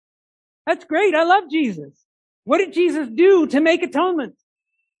 That's great. I love Jesus. What did Jesus do to make atonement?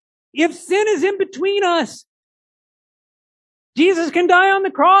 If sin is in between us, Jesus can die on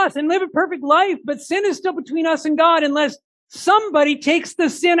the cross and live a perfect life, but sin is still between us and God unless somebody takes the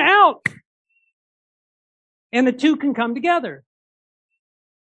sin out. And the two can come together.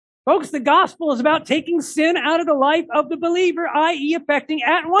 Folks, the gospel is about taking sin out of the life of the believer, i.e. affecting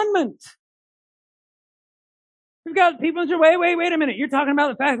at-one-ment. We've got people who say, wait a minute. You're talking about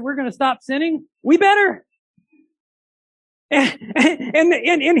the fact that we're going to stop sinning? We better.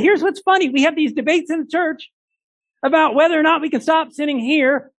 And here's what's funny. We have these debates in the church about whether or not we can stop sinning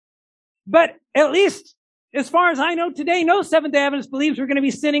here. But at least as far as I know today, no Seventh-day Adventist believes we're going to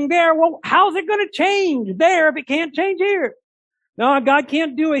be sinning there. Well, how's it going to change there if it can't change here? No, God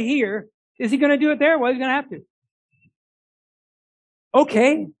can't do it here. Is he going to do it there? Well, he's going to have to.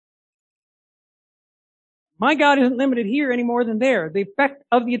 Okay. My God isn't limited here any more than there. The effect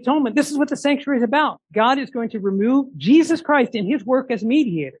of the atonement. This is what the sanctuary is about. God is going to remove Jesus Christ in his work as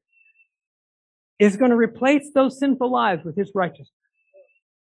mediator. Is going to replace those sinful lives with his righteousness.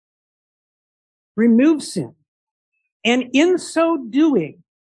 Remove sin. And in so doing,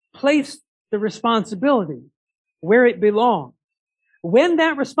 place the responsibility where it belongs. When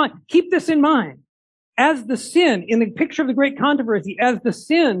that response, keep this in mind. As the sin, in the picture of the great controversy, as the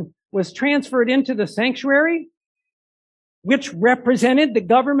sin was transferred into the sanctuary, which represented the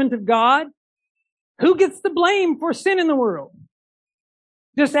government of God, who gets the blame for sin in the world?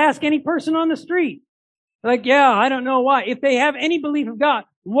 Just ask any person on the street. Like, yeah, I don't know why. If they have any belief of God,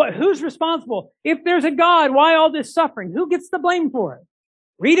 who's responsible? If there's a God, why all this suffering? Who gets the blame for it?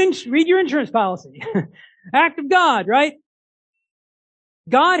 Read your insurance policy. Act of God, right?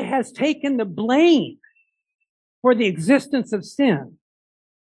 God has taken the blame for the existence of sin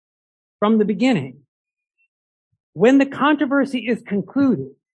from the beginning. When the controversy is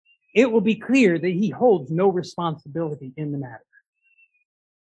concluded, it will be clear that he holds no responsibility in the matter.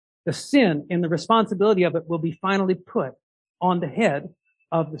 The sin and the responsibility of it will be finally put on the head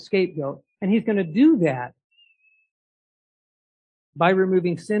of the scapegoat. And he's going to do that by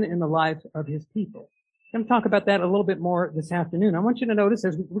removing sin in the lives of his people. I'm going to talk about that a little bit more this afternoon. I want you to notice,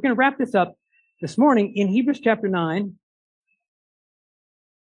 as we're going to wrap this up this morning in Hebrews chapter 9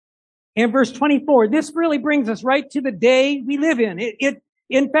 and verse 24. This really brings us right to the day we live in.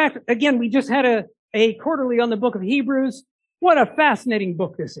 In fact, again, we just had a quarterly on the book of Hebrews. What a fascinating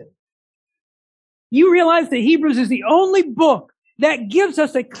book this is. You realize that Hebrews is the only book that gives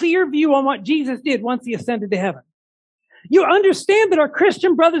us a clear view on what Jesus did once he ascended to heaven. You understand that our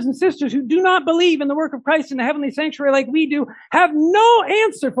Christian brothers and sisters who do not believe in the work of Christ in the heavenly sanctuary like we do have no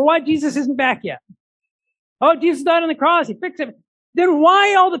answer for why Jesus isn't back yet. Oh, Jesus died on the cross. He fixed it. Then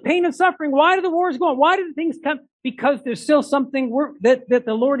why all the pain and suffering? Why do the wars go on? Why do the things come? Because there's still something that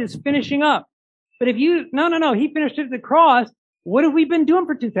the Lord is finishing up. But if no, he finished it at the cross. What have we been doing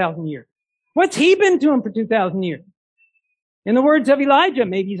for 2,000 years? What's he been doing for 2,000 years? In the words of Elijah,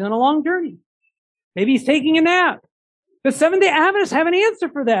 maybe he's on a long journey. Maybe he's taking a nap. The Seventh-day Adventists have an answer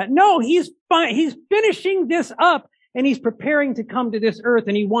for that. No, he's finishing this up and he's preparing to come to this earth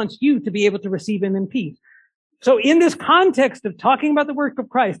and he wants you to be able to receive him in peace. So in this context of talking about the work of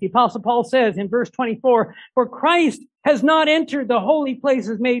Christ, the Apostle Paul says in verse 24, for Christ has not entered the holy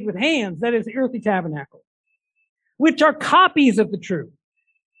places made with hands, that is the earthly tabernacle, which are copies of the truth,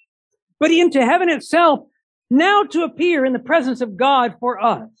 but into heaven itself, now to appear in the presence of God for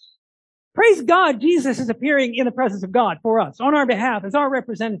us. Praise God, Jesus is appearing in the presence of God for us, on our behalf, as our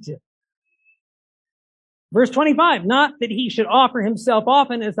representative. Verse 25, not that he should offer himself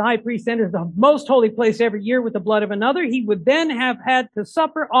often as the high priest enters the most holy place every year with the blood of another. He would then have had to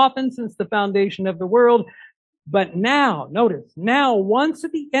suffer often since the foundation of the world. But now, notice, now once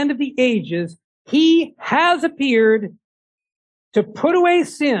at the end of the ages, he has appeared to put away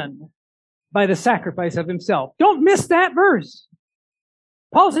sin by the sacrifice of himself. Don't miss that verse.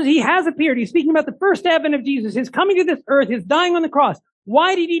 Paul says he has appeared. He's speaking about the first advent of Jesus, his coming to this earth, his dying on the cross.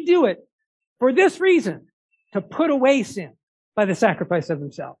 Why did he do it? For this reason, to put away sin by the sacrifice of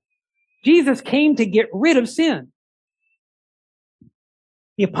himself. Jesus came to get rid of sin.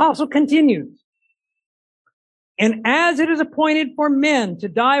 The apostle continues. And as it is appointed for men to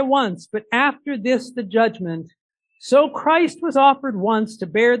die once, but after this the judgment, so Christ was offered once to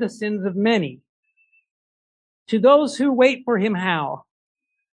bear the sins of many. To those who wait for him, how?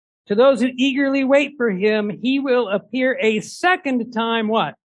 To those who eagerly wait for him, he will appear a second time,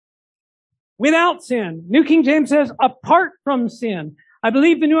 what? Without sin. New King James says, apart from sin. I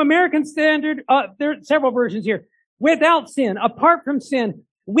believe the New American Standard, there are several versions here. Without sin, apart from sin,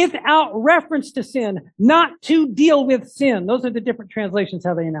 without reference to sin, not to deal with sin. Those are the different translations,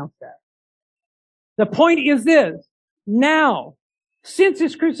 how they announce that. The point is this. Now, since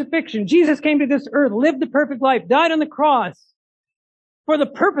his crucifixion, Jesus came to this earth, lived the perfect life, died on the cross for the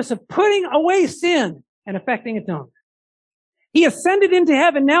purpose of putting away sin and effecting atonement. He ascended into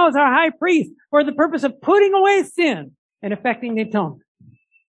heaven now as our high priest for the purpose of putting away sin and effecting the atonement.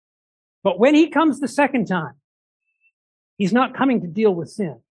 But when he comes the second time, he's not coming to deal with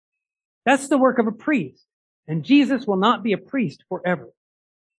sin. That's the work of a priest. And Jesus will not be a priest forever.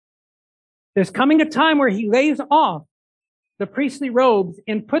 There's coming a time where he lays off the priestly robes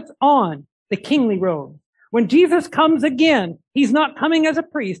and puts on the kingly robes. When Jesus comes again, he's not coming as a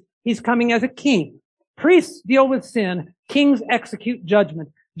priest, he's coming as a king. Priests deal with sin, kings execute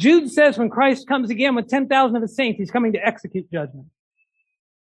judgment. Jude says when Christ comes again with 10,000 of his saints, he's coming to execute judgment.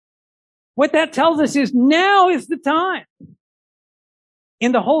 What that tells us is now is the time,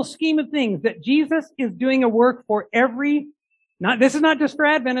 in the whole scheme of things, that Jesus is doing a work for this is not just for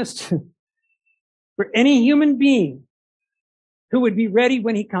Adventists, for any human being who would be ready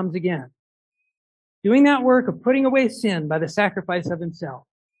when he comes again. Doing that work of putting away sin by the sacrifice of himself.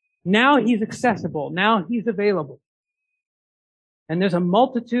 Now he's accessible. Now he's available. And there's a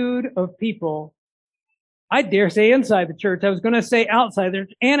multitude of people, I dare say inside the church, I was going to say outside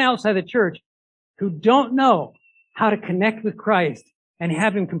the church, who don't know how to connect with Christ and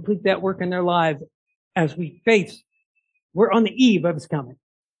have him complete that work in their lives as we're on the eve of his coming.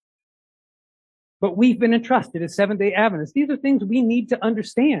 But we've been entrusted as Seventh-day Adventists. These are things we need to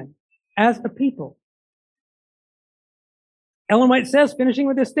understand as a people. Ellen White says, finishing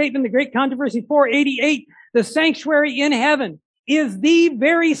with this statement, the Great Controversy 488, the sanctuary in heaven is the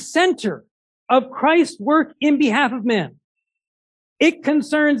very center of Christ's work in behalf of men. It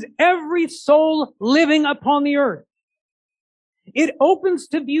concerns every soul living upon the earth. It opens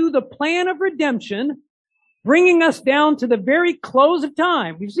to view the plan of redemption, bringing us down to the very close of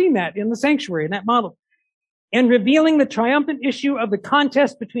time. We've seen that in the sanctuary, in that model. And revealing the triumphant issue of the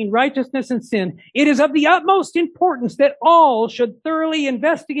contest between righteousness and sin. It is of the utmost importance that all should thoroughly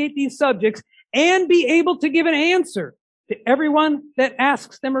investigate these subjects and be able to give an answer to everyone that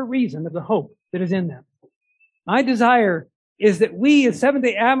asks them a reason of the hope that is in them. My desire is that we as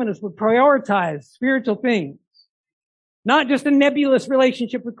Seventh-day Adventists would prioritize spiritual things. Not just a nebulous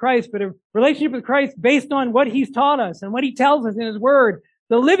relationship with Christ, but a relationship with Christ based on what he's taught us and what he tells us in his word,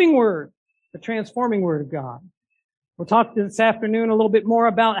 the living word, the transforming word of God. We'll talk this afternoon a little bit more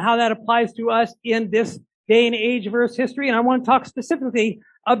about how that applies to us in this day and age of Earth's history. And I want to talk specifically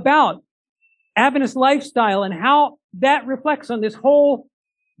about Adventist lifestyle and how that reflects on this whole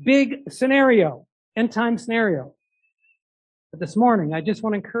big scenario, end time scenario. But this morning, I just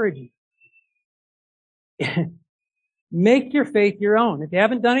want to encourage you. Make your faith your own. If you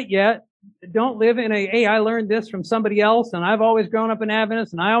haven't done it yet, don't live in hey, I learned this from somebody else, and I've always grown up an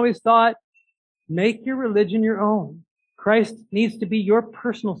Adventist, and I always thought. Make your religion your own. Christ needs to be your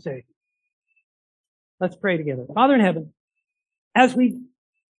personal Savior. Let's pray together. Father in heaven, as we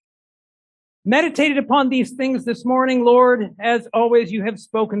meditated upon these things this morning, Lord, as always, you have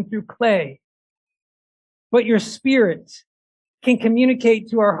spoken through clay. But your Spirit can communicate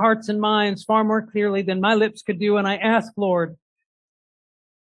to our hearts and minds far more clearly than my lips could do. And I ask, Lord,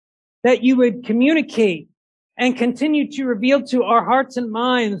 that you would communicate and continue to reveal to our hearts and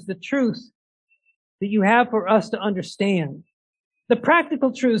minds the truth that you have for us to understand, the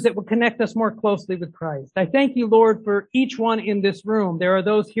practical truths that will connect us more closely with Christ. I thank you, Lord, for each one in this room. There are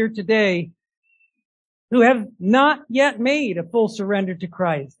those here today who have not yet made a full surrender to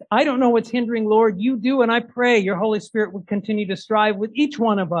Christ. I don't know what's hindering, Lord. You do, and I pray your Holy Spirit would continue to strive with each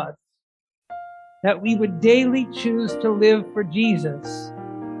one of us, that we would daily choose to live for Jesus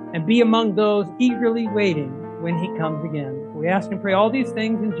and be among those eagerly waiting when he comes again. We ask and pray all these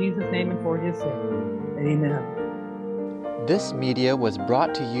things in Jesus' name and for his sake. Amen. This media was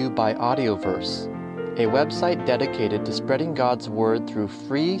brought to you by Audioverse, a website dedicated to spreading God's Word through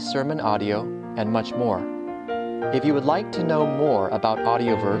free sermon audio and much more. If you would like to know more about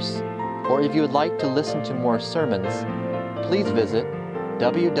Audioverse, or if you would like to listen to more sermons, please visit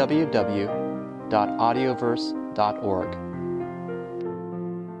www.audioverse.org.